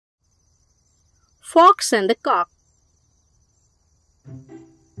Fox and the Cock.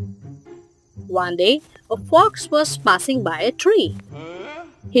 One day, a fox was passing by a tree.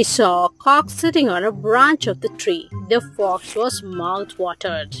 He saw a cock sitting on a branch of the tree. The fox was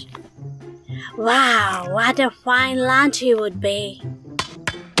mouth-watered. "Wow, what a fine lunch he would be,"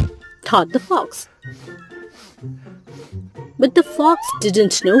 thought the fox. But the fox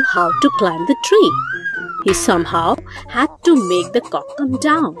didn't know how to climb the tree. He somehow had to make the cock come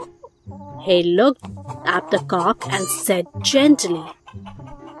down. He looked at the cock and said gently,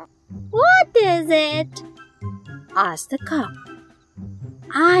 "What is it?" asked the cock.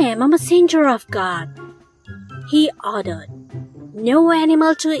 "I am a messenger of God," he ordered. "No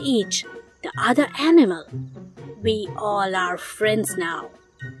animal to eat the other animal. We all are friends now.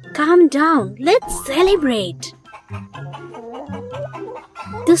 Come down, let's celebrate."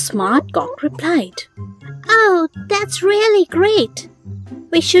 The smart cock replied, "Oh, that's really great.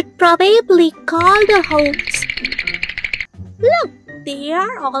 We should probably call the host." "Look, they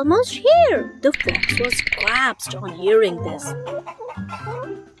are almost here." The fox was collapsed on hearing this.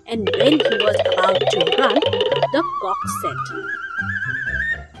 And when he was about to run, the cock said,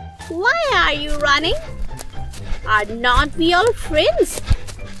 "Why are you running? Are not we all friends?"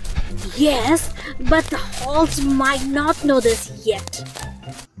 "Yes, but the host might not know this yet."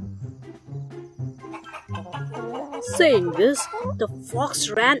 Saying this, the fox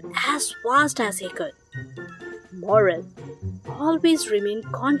ran as fast as he could. Moral: always remain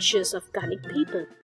conscious of cunning people.